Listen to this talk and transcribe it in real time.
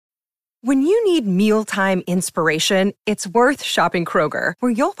When you need mealtime inspiration, it's worth shopping Kroger,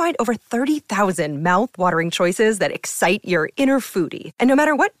 where you'll find over 30,000 mouth-watering choices that excite your inner foodie. And no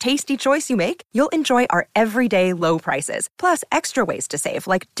matter what tasty choice you make, you'll enjoy our everyday low prices, plus extra ways to save,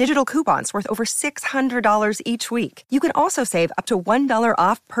 like digital coupons worth over $600 each week. You can also save up to $1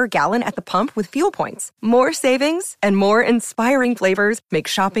 off per gallon at the pump with fuel points. More savings and more inspiring flavors make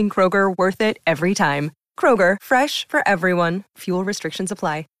shopping Kroger worth it every time. Kroger, fresh for everyone. Fuel restrictions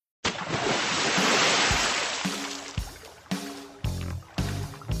apply.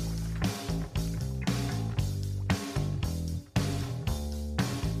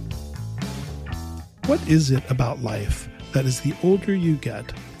 What is it about life that as the older you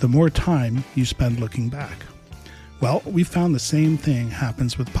get, the more time you spend looking back? Well, we found the same thing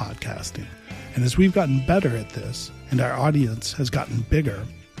happens with podcasting. And as we've gotten better at this, and our audience has gotten bigger,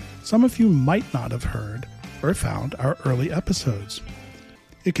 some of you might not have heard or found our early episodes.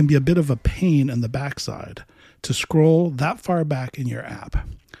 It can be a bit of a pain in the backside to scroll that far back in your app.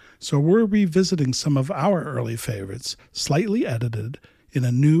 So we're revisiting some of our early favorites, slightly edited, in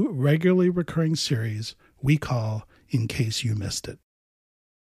a new regularly recurring series we call In Case You Missed It.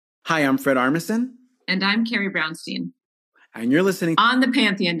 Hi, I'm Fred Armisen. And I'm Carrie Brownstein. And you're listening on the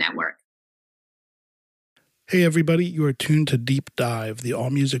Pantheon Network. Hey everybody, you are tuned to Deep Dive, the All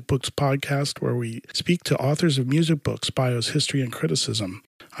Music Books podcast where we speak to authors of music books, bios, history, and criticism.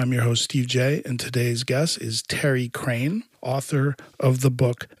 I'm your host, Steve J., and today's guest is Terry Crain, author of the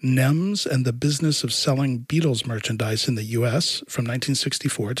book NEMS and the Business of Selling Beatles Merchandise in the U.S. from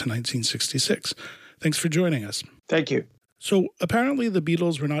 1964 to 1966. Thanks for joining us. Thank you. So apparently the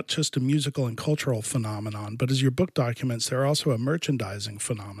Beatles were not just a musical and cultural phenomenon, but as your book documents, they're also a merchandising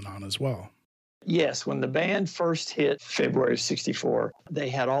phenomenon as well. Yes, when the band first hit February of 64, they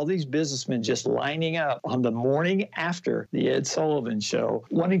had all these businessmen just lining up on the morning after the Ed Sullivan show,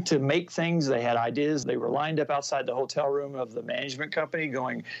 wanting to make things. They had ideas. They were lined up outside the hotel room of the management company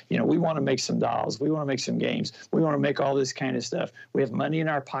going, we want to make some dolls. We want to make some games. We want to make all this kind of stuff. We have money in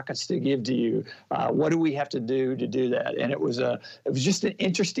our pockets to give to you. What do we have to do that? And it was just an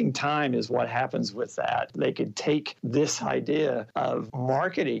interesting time is what happens with that. They could take this idea of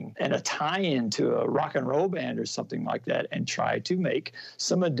marketing and a tie-in to a rock and roll band or something like that and try to make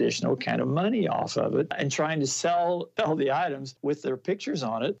some additional kind of money off of it and trying to sell all the items with their pictures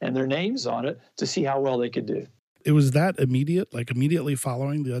on it and their names on it to see how well they could do. It was that immediately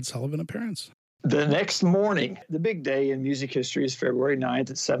following the Ed Sullivan appearance? The next morning, the big day in music history is February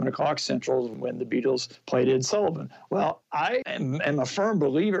 9th at 7 o'clock Central when the Beatles played Ed Sullivan. Well, I am a firm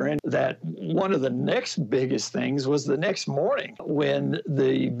believer in that one of the next biggest things was the next morning when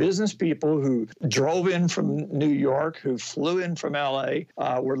the business people who drove in from New York, who flew in from L.A.,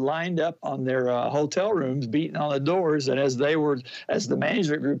 were lined up on their hotel rooms, beating on the doors. And as the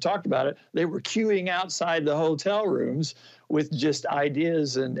management group talked about it, they were queuing outside the hotel rooms with just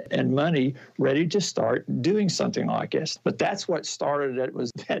ideas and money ready to start doing something like this. But that's what started it,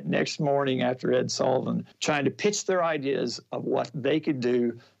 was that next morning after Ed Sullivan, trying to pitch their ideas of what they could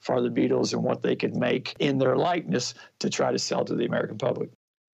do for the Beatles and what they could make in their likeness to try to sell to the American public.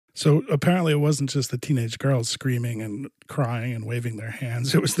 So apparently it wasn't just the teenage girls screaming and crying and waving their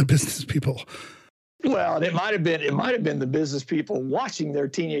hands. It was the business people. Well, it might have been the business people watching their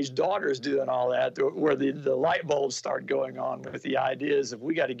teenage daughters doing all that, where the light bulbs start going on with the ideas of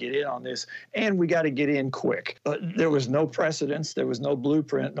we got to get in on this and we got to get in quick. There was no precedence. There was no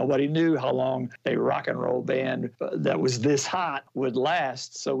blueprint. Nobody knew how long a rock and roll band that was this hot would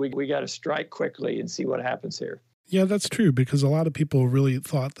last. So we got to strike quickly and see what happens here. Yeah, that's true, because a lot of people really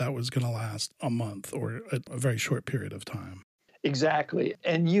thought that was going to last a month or a very short period of time. Exactly.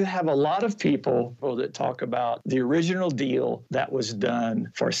 And you have a lot of people that talk about the original deal that was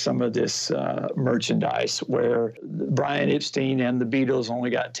done for some of this merchandise, where Brian Epstein and the Beatles only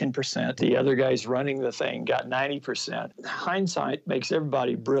got 10%. The other guys running the thing got 90%. Hindsight makes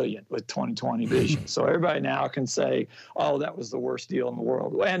everybody brilliant with 20/20 vision. So everybody now can say, oh, that was the worst deal in the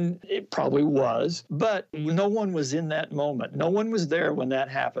world. And it probably was, but no one was in that moment. No one was there when that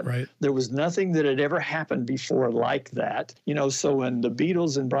happened. Right. There was nothing that had ever happened before like that. So when the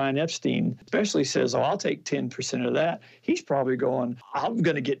Beatles and Brian Epstein especially says, oh, I'll take 10% of that, he's probably going, I'm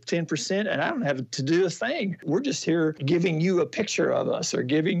going to get 10% and I don't have to do a thing. We're just here giving you a picture of us or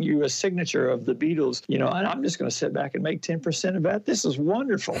giving you a signature of the Beatles, and I'm just going to sit back and make 10% of that. This is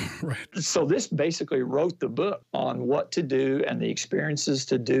wonderful. Right. So this basically wrote the book on what to do and the experiences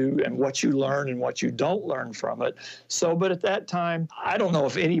to do and what you learn and what you don't learn from it. But at that time, I don't know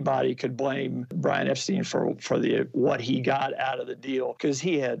if anybody could blame Brian Epstein for what he got out of the deal because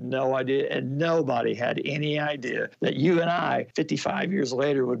he had no idea, and nobody had any idea that you and I, 55 years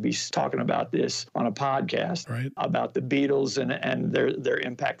later, would be talking about this on a podcast, right, about the Beatles and their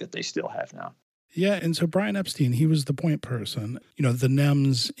impact that they still have now. Yeah, and so Brian Epstein, he was the point person. You know, the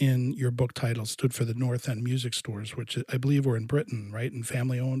NEMs in your book title stood for the North End Music Stores, which I believe were in Britain, right, and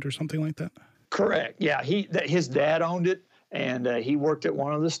family owned or something like that? Correct. Yeah, his dad owned it. And he worked at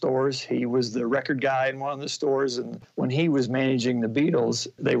one of the stores. He was the record guy in one of the stores. And when he was managing the Beatles,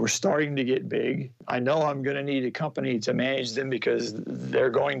 they were starting to get big. I know I'm going to need a company to manage them because they're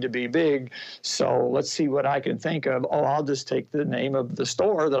going to be big. So let's see what I can think of. Oh, I'll just take the name of the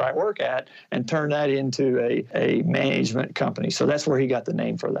store that I work at and turn that into a management company. So that's where he got the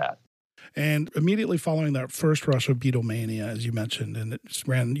name for that. And immediately following that first rush of Beatlemania, as you mentioned, and it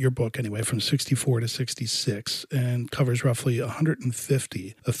ran your book anyway from 64 to 66 and covers roughly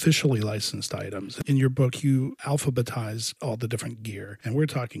 150 officially licensed items. In your book, you alphabetize all the different gear. And we're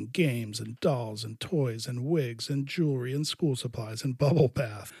talking games and dolls and toys and wigs and jewelry and school supplies and bubble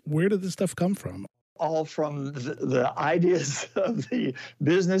bath. Where did this stuff come from? All from the ideas of the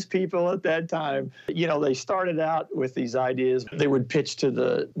business people at that time. You know, they started out with these ideas. They would pitch to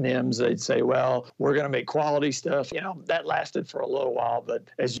the NIMS. They'd say, well, we're going to make quality stuff. You know, that lasted for a little while. But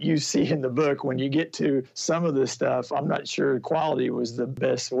as you see in the book, when you get to some of this stuff, I'm not sure quality was the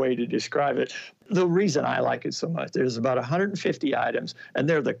best way to describe it. The reason I like it so much, there's about 150 items, and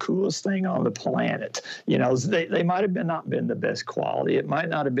they're the coolest thing on the planet. You know, they might have not been the best quality. It might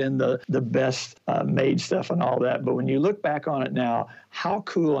not have been the best made stuff and all that. But when you look back on it now, how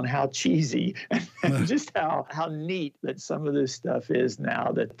cool and how cheesy and just how neat that some of this stuff is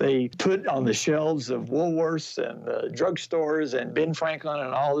now that they put on the shelves of Woolworths and drugstores and Ben Franklin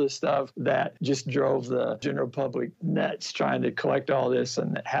and all this stuff that just drove the general public nuts trying to collect all this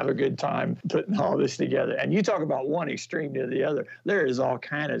and have a good time putting all this together. And you talk about one extreme to the other. There is all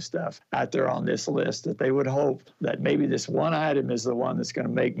kind of stuff out there on this list that they would hope that maybe this one item is the one that's going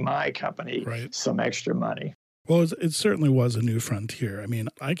to make my company some extra money. Well, it certainly was a new frontier. I mean,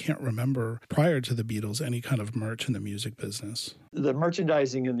 I can't remember prior to the Beatles any kind of merch in the music business. The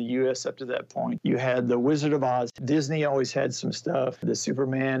merchandising in the U.S. up to that point, you had the Wizard of Oz. Disney always had some stuff, the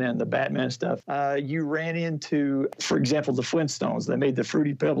Superman and the Batman stuff. You ran into, for example, the Flintstones. They made the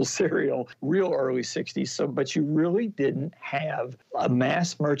Fruity Pebbles cereal real early 60s, but you really didn't have a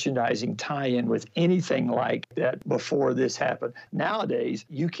mass merchandising tie-in with anything like that before this happened. Nowadays,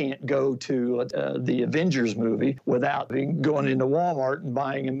 you can't go to the Avengers movie without going into Walmart and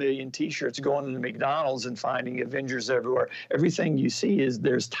buying a million T-shirts, going into McDonald's and finding Avengers everywhere. Everything you see is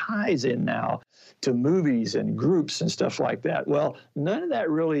there's ties in now to movies and groups and stuff like that. Well, none of that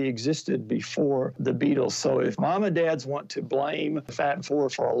really existed before the Beatles. So if mom and dads want to blame Fat and Four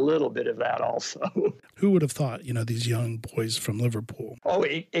for a little bit of that also. Who would have thought, you know, these young boys from Liverpool? Oh,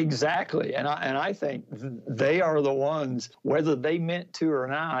 exactly. And I think they are the ones, whether they meant to or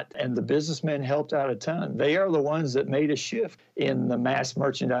not, and the businessmen helped out a ton, they are the ones that made a shift in the mass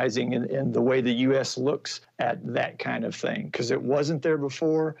merchandising and the way the U.S. looks at that kind of thing, because it wasn't there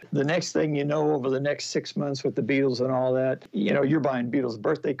before. The next thing you know, over the next 6 months with the Beatles and all that, you know, you're buying Beatles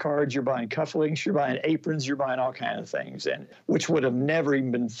birthday cards, you're buying cufflinks, you're buying aprons, you're buying all kinds of things, and which would have never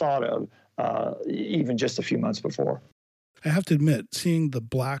even been thought of even just a few months before. I have to admit, seeing the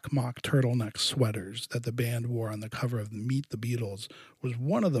black mock turtleneck sweaters that the band wore on the cover of Meet the Beatles was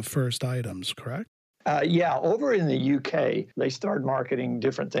one of the first items, correct? Yeah, over in the UK, they started marketing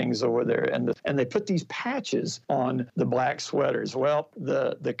different things over there, and they put these patches on the black sweaters. Well,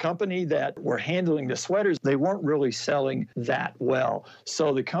 the company that were handling the sweaters, they weren't really selling that well.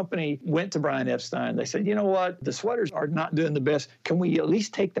 So the company went to Brian Epstein. They said, you know what, the sweaters are not doing the best. Can we at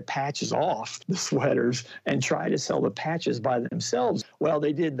least take the patches off the sweaters and try to sell the patches by themselves? Well,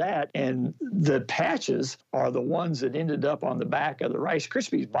 they did that, and the patches are the ones that ended up on the back of the Rice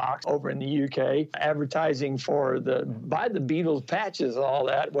Krispies box over in the UK, advertising for buy the Beatles patches and all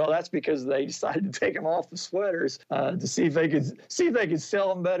that. Well, that's because they decided to take them off the sweaters to see if they could sell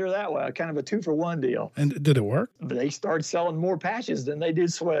them better that way. Kind of a 2-for-1 deal. And did it work? They started selling more patches than they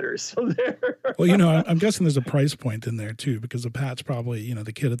did sweaters. So there. Well, you know, I'm guessing there's a price point in there too, because the patch probably, you know,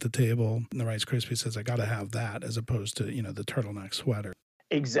 the kid at the table in the Rice Krispies says, I got to have that, as opposed to, you know, the turtleneck sweater.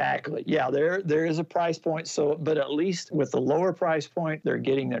 Exactly. Yeah, there is a price point. So, but at least with the lower price point, they're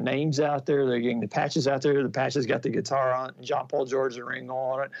getting their names out there. They're getting the patches out there. The patches got the guitar on it, and John Paul George's Ringo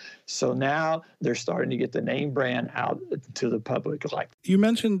on it. So now they're starting to get the name brand out to the public. Like you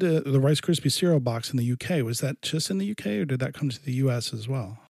mentioned the Rice Krispies cereal box in the UK. Was that just in the UK, or did that come to the US as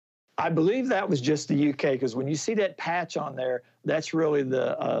well? I believe that was just the UK, because when you see that patch on there, that's really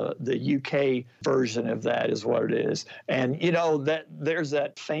the UK version of that is what it is. And, that there's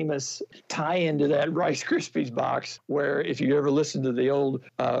that famous tie-in to that Rice Krispies box where if you ever listen to the old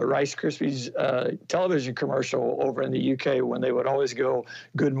Rice Krispies television commercial over in the UK when they would always go,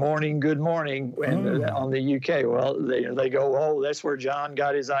 good morning, and, on the UK. Well, they go, oh, that's where John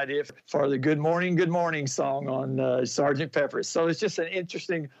got his idea for the good morning song on Sgt. Pepper. So it's just an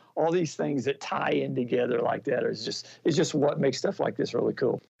interesting, all these things that tie in together like that is just what makes stuff like this really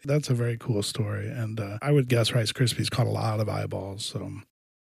cool. That's a very cool story. And I would guess Rice Krispies caught a lot of eyeballs. So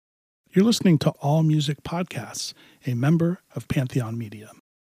you're listening to All Music Podcasts, a member of Pantheon Media.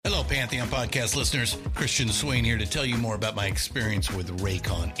 Hello, Pantheon Podcast listeners. Christian Swain here to tell you more about my experience with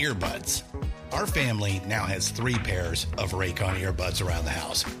Raycon earbuds. Our family now has 3 pairs of Raycon earbuds around the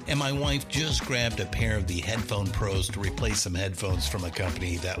house, and my wife just grabbed a pair of the Headphone Pros to replace some headphones from a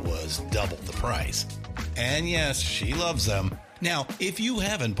company that was double the price. And yes, she loves them. Now, if you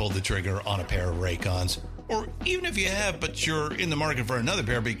haven't pulled the trigger on a pair of Raycons, or even if you have, but you're in the market for another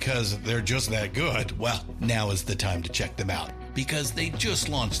pair because they're just that good, well, now is the time to check them out, because they just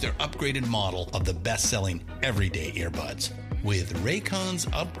launched their upgraded model of the best-selling everyday earbuds. With Raycon's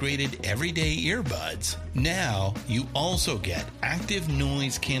upgraded everyday earbuds, now you also get active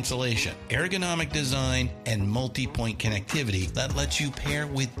noise cancellation, ergonomic design, and multi-point connectivity that lets you pair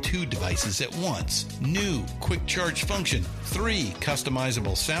with 2 devices at once. New quick charge function, 3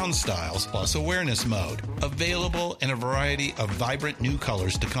 customizable sound styles, plus awareness mode. Available in a variety of vibrant new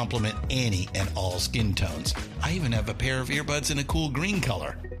colors to complement any and all skin tones. I even have a pair of earbuds in a cool green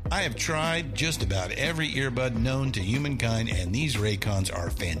color. I have tried just about every earbud known to humankind, and these Raycons are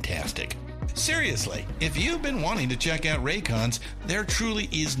fantastic. Seriously, if you've been wanting to check out Raycons, there truly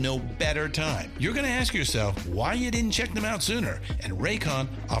is no better time. You're going to ask yourself why you didn't check them out sooner, and Raycon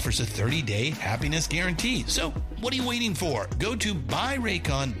offers a 30-day happiness guarantee. So what are you waiting for? Go to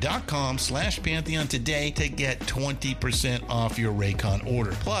buyraycon.com/Pantheon today to get 20% off your Raycon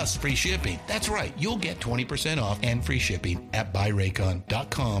order, plus free shipping. That's right, you'll get 20% off and free shipping at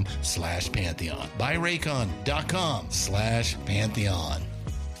buyraycon.com/Pantheon. buyraycon.com/Pantheon.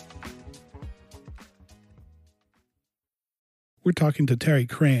 We're talking to Terry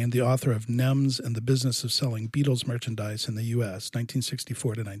Crain, the author of NEMS and the Business of Selling Beatles Merchandise in the U.S.,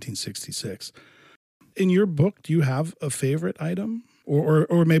 1964 to 1966. In your book, do you have a favorite item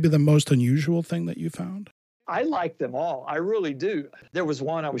or maybe the most unusual thing that you found? I like them all. I really do. There was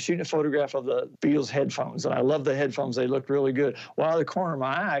one, I was shooting a photograph of the Beatles headphones, and I love the headphones. They looked really good. Well, out of the corner of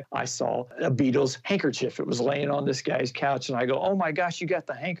my eye, I saw a Beatles handkerchief. It was laying on this guy's couch, and I go, oh my gosh, you got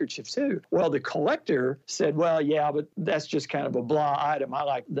the handkerchief too. Well, the collector said, well, yeah, but that's just kind of a blah item. I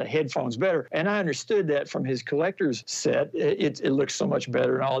like the headphones better. And I understood that from his collector's set. It looks so much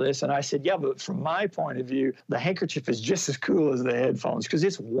better and all this. And I said, yeah, but from my point of view, the handkerchief is just as cool as the headphones because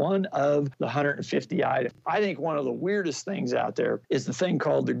it's one of the 150 items. I think one of the weirdest things out there is the thing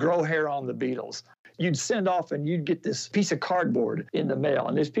called the grow hair on the Beatles. You'd send off and you'd get this piece of cardboard in the mail.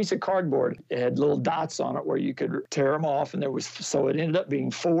 And this piece of cardboard, it had little dots on it where you could tear them off. And so it ended up being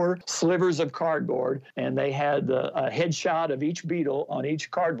 4 slivers of cardboard. And they had a headshot of each Beatle on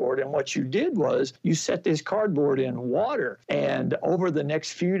each cardboard. And what you did was you set this cardboard in water. And over the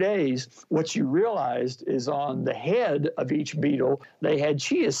next few days, what you realized is on the head of each Beatle, they had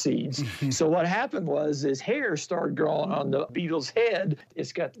chia seeds. So what happened was his hair started growing on the Beatle's head.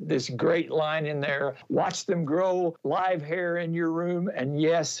 It's got this great line in there. Watch them grow live hair in your room. And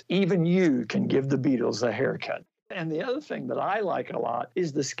yes, even you can give the Beatles a haircut. And the other thing that I like a lot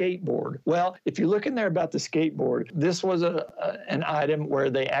is the skateboard. Well, if you look in there about the skateboard, this was an item where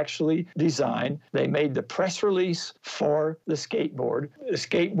they actually designed, they made the press release for the skateboard. The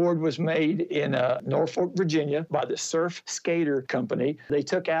skateboard was made in Norfolk, Virginia by the Surf Skater Company. They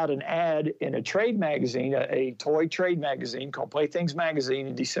took out an ad in a trade magazine, a toy trade magazine called Playthings Magazine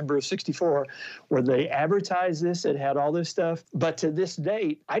in December of '64, where they advertised this. It had all this stuff. But to this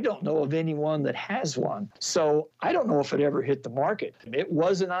date, I don't know of anyone that has one. So I don't know if it ever hit the market. It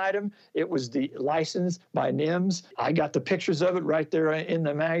was an item. It was licensed by NEMS. I got the pictures of it right there in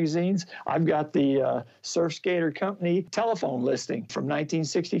the magazines. I've got the Surf Skater Company telephone listing from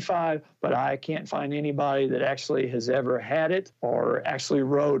 1965, but I can't find anybody that actually has ever had it or actually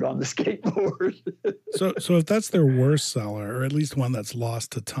rode on the skateboard. So if that's their worst seller, or at least one that's lost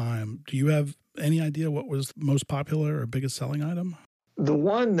to time, do you have any idea what was most popular or biggest selling item? The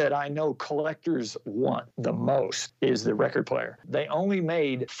one that I know collectors want the most is the record player. They only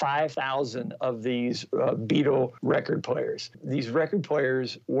made 5,000 of these Beatle record players. These record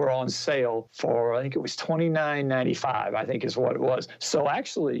players were on sale for, I think it was $29.95, I think is what it was. So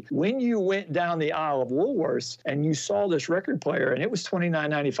actually, when you went down the aisle of Woolworths and you saw this record player and it was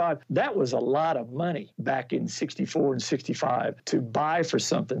 $29.95, that was a lot of money back in 64 and 65 to buy for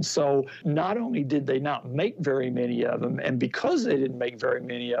something. So not only did they not make very many of them, and because they didn't make very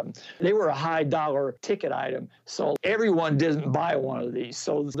many of them, they were a high dollar ticket item. So everyone didn't buy one of these.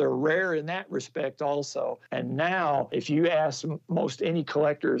 So they're rare in that respect also. And now, if you ask most any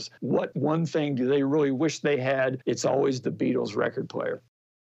collectors what one thing do they really wish they had, it's always the Beatles record player.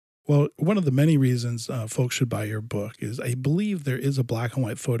 Well, one of the many reasons folks should buy your book is I believe there is a black and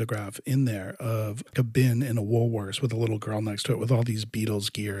white photograph in there of a bin in a Woolworths with a little girl next to it with all these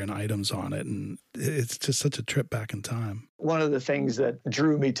Beatles gear and items on it. And it's just such a trip back in time. One of the things that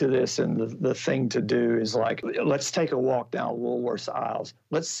drew me to this and the thing to do is like, let's take a walk down Woolworths aisles.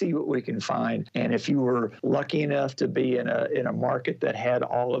 Let's see what we can find. And if you were lucky enough to be in a market that had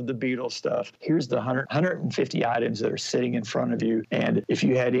all of the Beatles stuff, here's the 150 items that are sitting in front of you. And if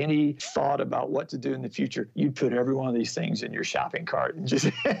you had any thought about what to do in the future, you'd put every one of these things in your shopping cart and just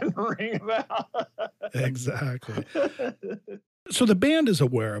ring them out. Exactly. So the band is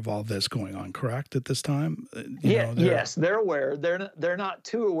aware of all this going on, correct, at this time? Yes, they're aware. They're not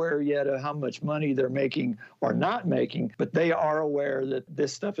too aware yet of how much money they're making or not making, but they are aware that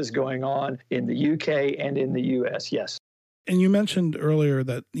this stuff is going on in the UK and in the US, yes. And you mentioned earlier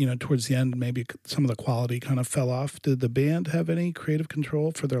that, towards the end, maybe some of the quality kind of fell off. Did the band have any creative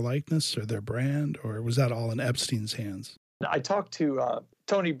control for their likeness or their brand, or was that all in Epstein's hands? I talked to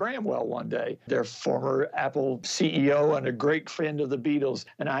Tony Bramwell one day, their former Apple CEO and a great friend of the Beatles,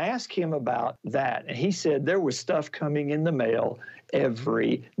 and I asked him about that. And he said there was stuff coming in the mail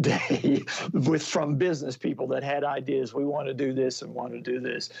every day from business people that had ideas. We want to do this and want to do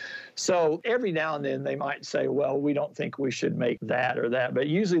this. So every now and then they might say, well, we don't think we should make that or that. But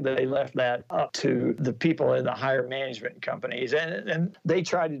usually they left that up to the people in the higher management companies. And they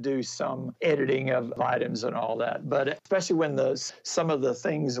tried to do some editing of items and all that. But especially when some of the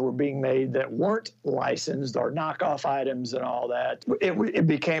things were being made that weren't licensed or knockoff items and all that, it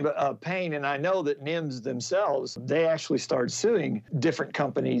became a pain. And I know that NIMS themselves, they actually started suing different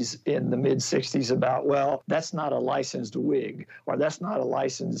companies in the mid-'60s about, well, that's not a licensed wig, or that's not a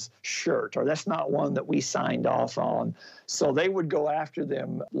licensed shirt, or that's not one that we signed off on. So they would go after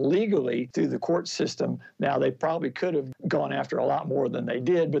them legally through the court system. Now, they probably could have gone after a lot more than they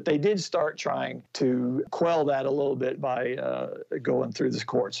did, but they did start trying to quell that a little bit by going through the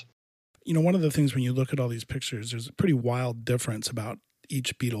courts. One of the things when you look at all these pictures, there's a pretty wild difference about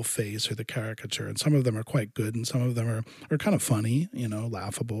each Beatle face or the caricature. And some of them are quite good, and some of them are kind of funny,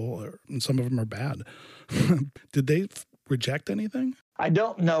 laughable, and some of them are bad. Did they reject anything? I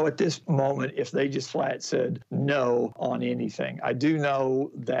don't know at this moment if they just flat said no on anything. I do know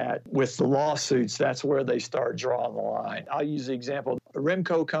that with the lawsuits, that's where they start drawing the line. I'll use the example. A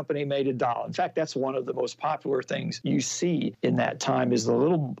Remco company made a doll. In fact, that's one of the most popular things you see in that time is the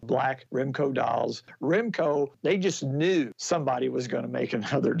little black Remco dolls. Remco, they just knew somebody was going to make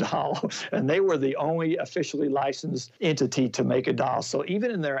another doll, and they were the only officially licensed entity to make a doll. So even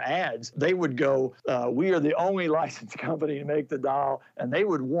in their ads, they would go, we are the only licensed company to make the doll. And they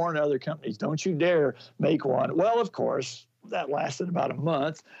would warn other companies, don't you dare make one. Well, of course, that lasted about a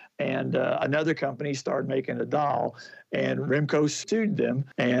month, and another company started making a doll, and Remco sued them,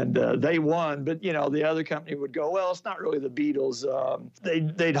 and they won. But, the other company would go, well, it's not really the Beatles.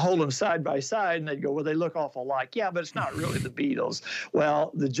 They'd hold them side by side, and they'd go, well, they look awful alike. Yeah, but it's not really the Beatles.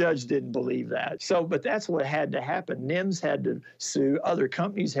 Well, the judge didn't believe that. But that's what had to happen. NIMS had to sue. Other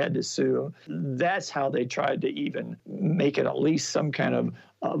companies had to sue. That's how they tried to even make it at least some kind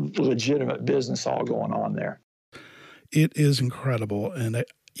of legitimate business all going on there. It is incredible, and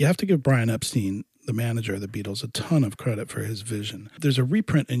you have to give Brian Epstein, the manager of the Beatles, a ton of credit for his vision. There's a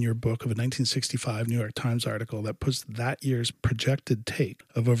reprint in your book of a 1965 New York Times article that puts that year's projected take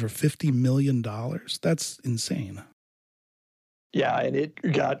of over $50 million. That's insane. Yeah, and it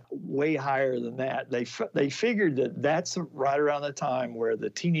got way higher than that. They figured that that's right around the time where the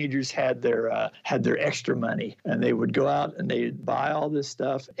teenagers had their extra money, and they would go out and they'd buy all this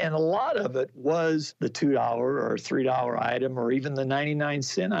stuff. And a lot of it was the $2 or $3 item, or even the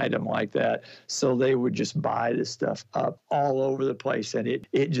 99-cent item like that. So they would just buy this stuff up all over the place, and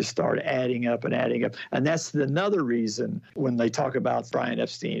it just started adding up and adding up. And that's another reason when they talk about Brian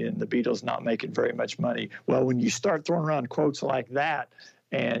Epstein and the Beatles not making very much money. Well, when you start throwing around quotes like that,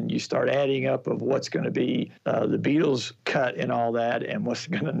 and you start adding up of what's going to be the Beatles cut and all that, and what's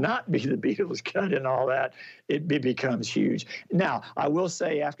going to not be the Beatles cut and all that, it becomes huge. Now, I will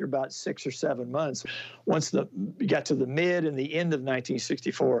say after about 6 or 7 months, once we got to the mid and the end of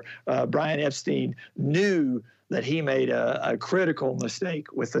 1964, Brian Epstein knew that he made a critical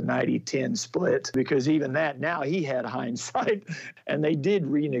mistake with the 90-10 split, because even that, now he had hindsight, and they did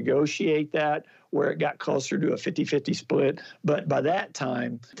renegotiate that where it got closer to a 50-50 split. But by that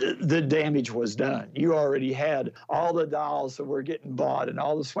time, the damage was done. You already had all the dolls that were getting bought, and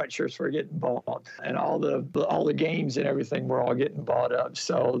all the sweatshirts were getting bought, and all the games and everything were all getting bought up.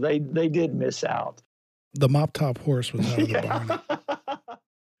 So they did miss out. The mop-top horse was out of the barn.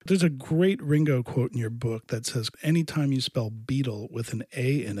 There's a great Ringo quote in your book that says, anytime you spell Beatle with an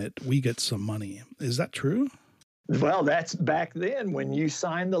A in it, we get some money. Is that true? Well, that's back then when you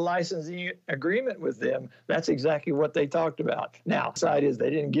signed the licensing agreement with them. That's exactly what they talked about. Now, the side is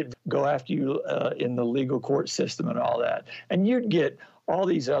they didn't go after you in the legal court system and all that. And you'd get all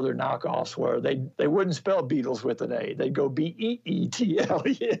these other knockoffs where they wouldn't spell Beatles with an A. They'd go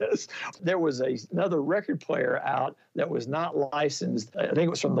Beetles. There was another record player out that was not licensed. I think it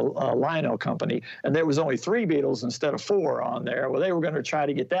was from the Lionel Company, and there was only 3 Beatles instead of 4 on there. Well, they were going to try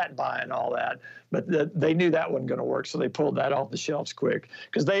to get that by and all that, but they knew that wasn't going to work, so they pulled that off the shelves quick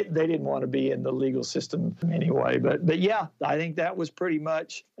because they didn't want to be in the legal system anyway. But yeah, I think that was pretty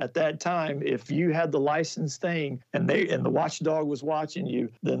much at that time. If you had the license thing and the watchdog was watching you,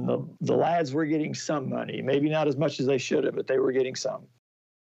 then the lads were getting some money. Maybe not as much as they should have, but they were getting some.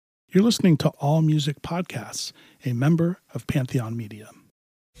 You're listening to All Music Podcasts, a member of Pantheon Media.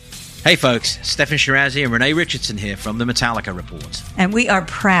 Hey folks, Stefan Shirazi and Renee Richardson here from the Metallica Report. And we are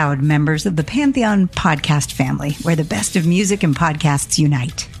proud members of the Pantheon podcast family, where the best of music and podcasts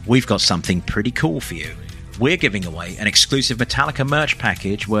unite. We've got something pretty cool for you. We're giving away an exclusive Metallica merch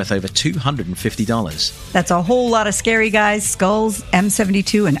package worth over $250. That's a whole lot of Scary Guys, skulls,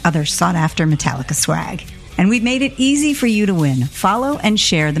 M72, and other sought-after Metallica swag. And we've made it easy for you to win. Follow and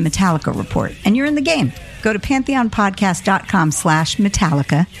share the Metallica Report, and you're in the game. Go to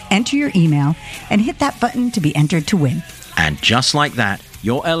pantheonpodcast.com/Metallica, enter your email, and hit that button to be entered to win. And just like that,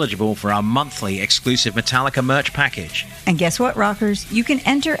 you're eligible for our monthly exclusive Metallica merch package. And guess what, rockers? You can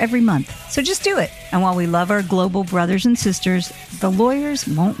enter every month, so just do it. And while we love our global brothers and sisters, the lawyers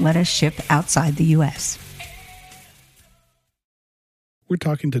won't let us ship outside the U.S. We're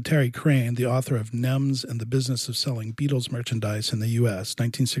talking to Terry Crain, the author of NEMS and the Business of Selling Beatles Merchandise in the U.S.,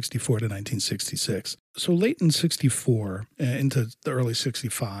 1964 to 1966. So late in 64, into the early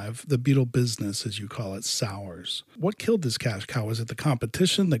 65, the Beatle business, as you call it, sours. What killed this cash cow? Was it the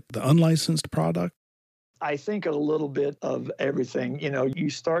competition, the unlicensed product? I think a little bit of everything.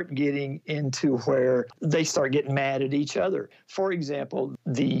 You start getting into where they start getting mad at each other. For example,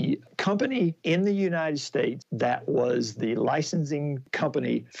 the company in the United States that was the licensing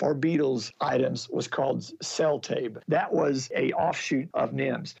company for Beatles items was called Cell-Tape. That was a offshoot of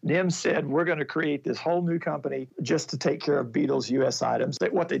NEMS. NEMS said, we're going to create this whole new company just to take care of Beatles U.S. items.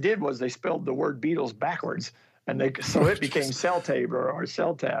 What they did was they spelled the word Beatles backwards, and so it became Cell-Tape or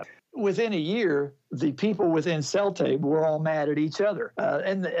Cell-Tap. Within a year, the people within Cell-Tape were all mad at each other,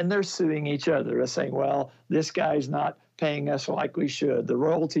 and they're suing each other. They're saying, well, this guy's not paying us like we should. The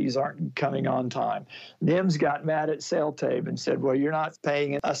royalties aren't coming on time. NEMS got mad at Cell-Tape and said, well, you're not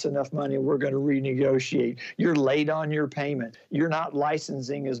paying us enough money. We're going to renegotiate. You're late on your payment. You're not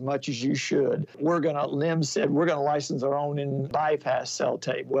licensing as much as you should. NEMS said, we're going to license our own and bypass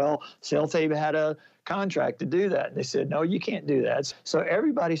Cell-Tape. Well, Cell-Tape had a contract to do that. And they said, no, you can't do that. So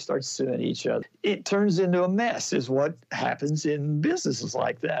everybody starts suing each other. It turns into a mess is what happens in businesses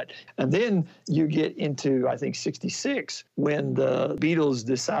like that. And then you get into, I think, 66, when the Beatles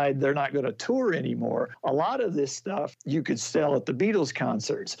decide they're not going to tour anymore. A lot of this stuff you could sell at the Beatles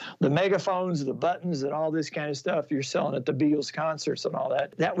concerts. The megaphones, the buttons, and all this kind of stuff you're selling at the Beatles concerts and all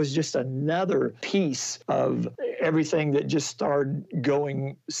that. That was just another piece of everything that just started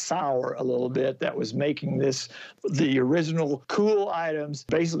going sour a little bit. That was making the original cool items,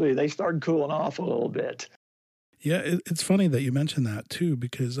 basically they started cooling off a little bit. Yeah, it's funny that you mentioned that too,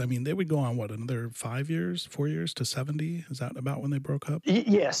 because they would go on another 4 years to 70? Is that about when they broke up?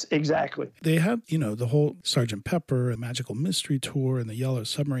 Yes, exactly. They had, the whole Sgt. Pepper and Magical Mystery Tour and the Yellow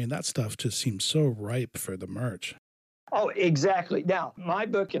Submarine. That stuff just seemed so ripe for the merch. Oh, exactly. Now, my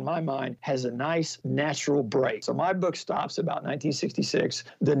book, in my mind, has a nice natural break. So my book stops about 1966.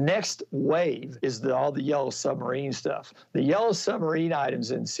 The next wave is all the Yellow Submarine stuff. The Yellow Submarine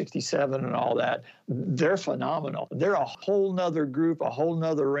items in 67 and all that, they're phenomenal. They're a whole nother group, a whole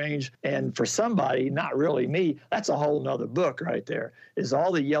nother range. And for somebody, not really me, that's a whole nother book right there, is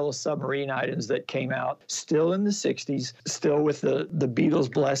all the Yellow Submarine items that came out still in the 60s, still with the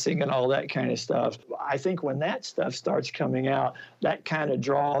Beatles blessing and all that kind of stuff. I think when that stuff starts coming out, that kind of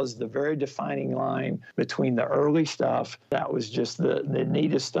draws the very defining line between the early stuff that was just the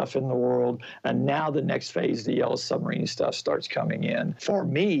neatest stuff in the world, and now the next phase, the Yellow Submarine stuff, starts coming in. For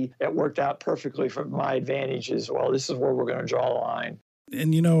me, it worked out perfectly for my advantage as well. This is where we're going to draw the line.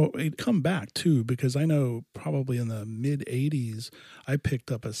 And, you know, it'd come back, too, because I know probably in the mid-'80s, I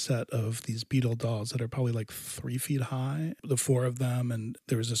picked up a set of these Beatle dolls that are probably like 3 feet high, the 4 of them. And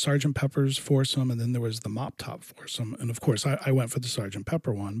there was a Sgt. Pepper's foursome, and then there was the Mop Top foursome. And, of course, I went for the Sgt.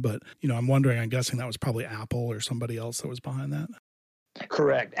 Pepper one. But, you know, I'm guessing that was probably Apple or somebody else that was behind that.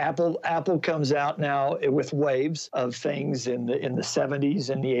 Correct. Apple comes out now with waves of things in the 70s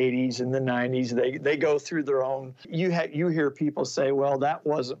and the 80s and the 90s. They go through their own. You hear people say, well, that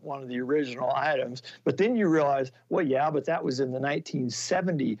wasn't one of the original items, but then you realize, well, yeah, but that was in the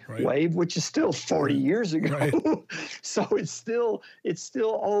 1970 wave, which is still 40 years ago. Right. So it's still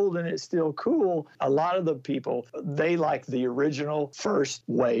old and it's still cool. A lot of the people, they like the original first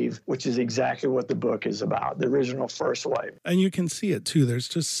wave, which is exactly what the book is about, the original first wave. And you can see it too. There's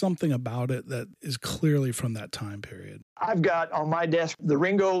just something about it that is clearly from that time period. I've got on my desk the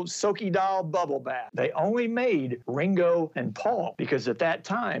Ringo Soaky Doll Bubble Bath. They only made Ringo and Paul because at that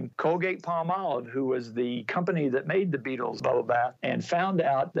time, Colgate-Palmolive, who was the company that made the Beatles Bubble Bath, and found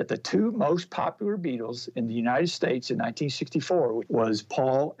out that the 2 most popular Beatles in the United States in 1964 was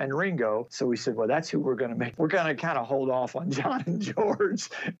Paul and Ringo. So we said, well, that's who we're going to make. We're going to kind of hold off on John and George.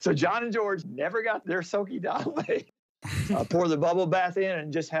 So John and George never got their Soaky Doll made. Pour the bubble bath in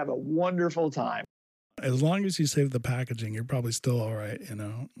and just have a wonderful time. As long as you save the packaging, you're probably still all right, you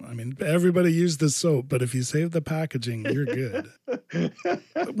know? I mean, everybody used the soap, but if you save the packaging, you're good.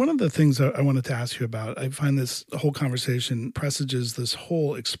 One of the things I wanted to ask you about, I find this whole conversation presages this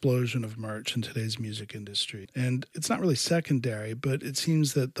whole explosion of merch in today's music industry. And it's not really secondary, but it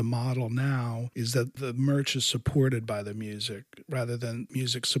seems that the model now is that the merch is supported by the music rather than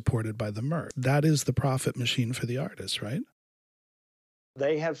music supported by the merch. That is the profit machine for the artist, right?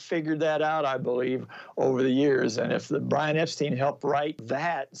 They have figured that out, I believe, over the years. And if Brian Epstein helped write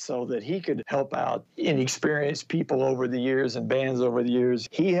that so that he could help out inexperienced people over the years and bands over the years,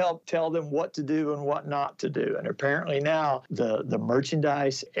 he helped tell them what to do and what not to do. And apparently now the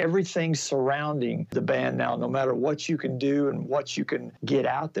merchandise, everything surrounding the band now, no matter what you can do and what you can get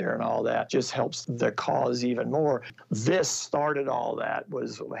out there and all that, just helps the cause even more. This started all that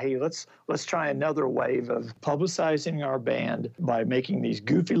was, hey, let's try another wave of publicizing our band by making these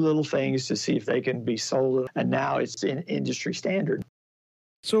goofy little things to see if they can be sold. And now it's in industry standard.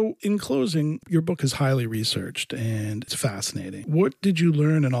 So in closing, your book is highly researched and it's fascinating. What did you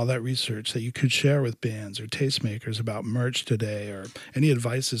learn in all that research that you could share with bands or tastemakers about merch today, or any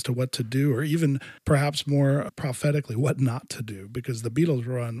advice as to what to do, or even perhaps more prophetically, what not to do? Because the Beatles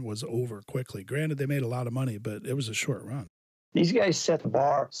run was over quickly. Granted, they made a lot of money, but it was a short run. These guys set the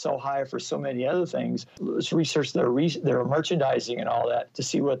bar so high for so many other things. Let's research their merchandising and all that to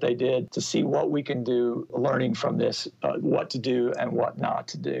see what they did, to see what we can do, learning from this, what to do and what not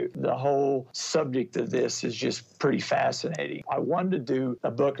to do. The whole subject of this is just pretty fascinating. I wanted to do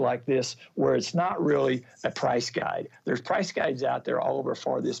a book like this where it's not really a price guide. There's price guides out there all over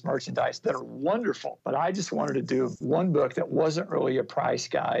for this merchandise that are wonderful, but I just wanted to do one book that wasn't really a price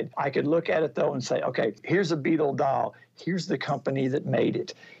guide. I could look at it, though, and say, okay, here's a Beatle doll. Here's the company that made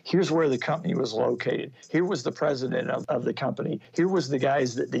it. Here's where the company was located. Here was the president of the company. Here was the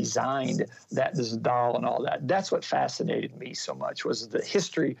guys that designed this doll and all that. That's what fascinated me so much, was the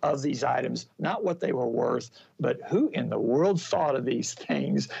history of these items, not what they were worth, but who in the world thought of these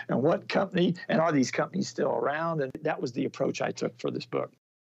things and what company, and are these companies still around? And that was the approach I took for this book.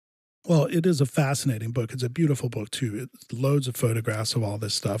 Well, it is a fascinating book. It's a beautiful book, too. It's loads of photographs of all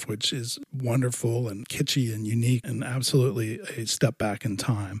this stuff, which is wonderful and kitschy and unique and absolutely a step back in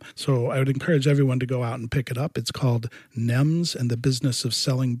time. So I would encourage everyone to go out and pick it up. It's called NEMS and the Business of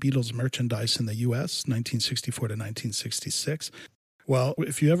Selling Beatles Merchandise in the U.S., 1964 to 1966. Well,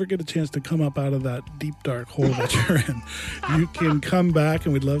 if you ever get a chance to come up out of that deep, dark hole that you're in, you can come back,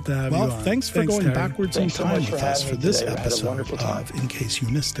 and we'd love to have you on. Well, thanks for going Terry. Backwards in time with us for this episode of In Case You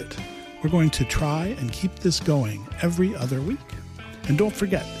Missed It. We're going to try and keep this going every other week. And don't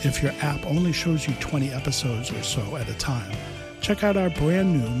forget, if your app only shows you 20 episodes or so at a time, check out our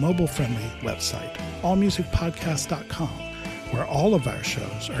brand new mobile-friendly website, allmusicpodcast.com, where all of our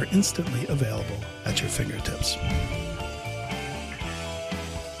shows are instantly available at your fingertips.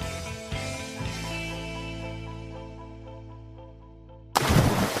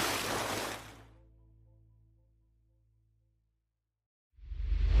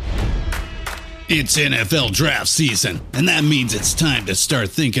 It's NFL draft season, and that means it's time to start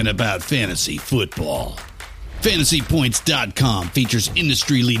thinking about fantasy football. FantasyPoints.com features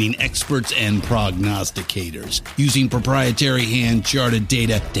industry-leading experts and prognosticators using proprietary hand-charted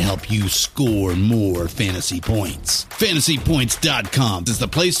data to help you score more fantasy points. FantasyPoints.com is the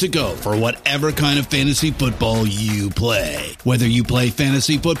place to go for whatever kind of fantasy football you play. Whether you play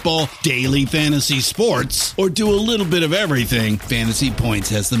fantasy football, daily fantasy sports, or do a little bit of everything, Fantasy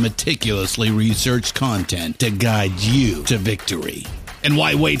Points has the meticulously researched content to guide you to victory. And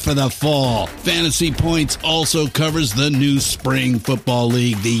why wait for the fall? Fantasy Points also covers the new spring football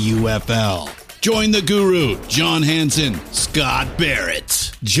league, the UFL. Join the guru, John Hansen, Scott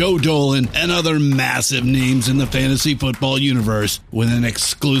Barrett, Joe Dolan, and other massive names in the fantasy football universe with an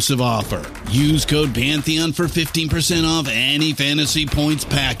exclusive offer. Use code Pantheon for 15% off any Fantasy Points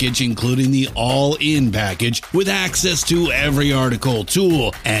package, including the all-in package, with access to every article,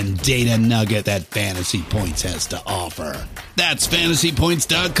 tool, and data nugget that Fantasy Points has to offer. That's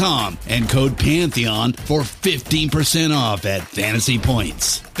FantasyPoints.com and code Pantheon for 15% off at Fantasy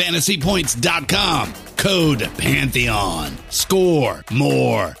Points. FantasyPoints.com, code Pantheon. Score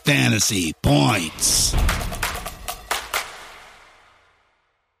more fantasy points.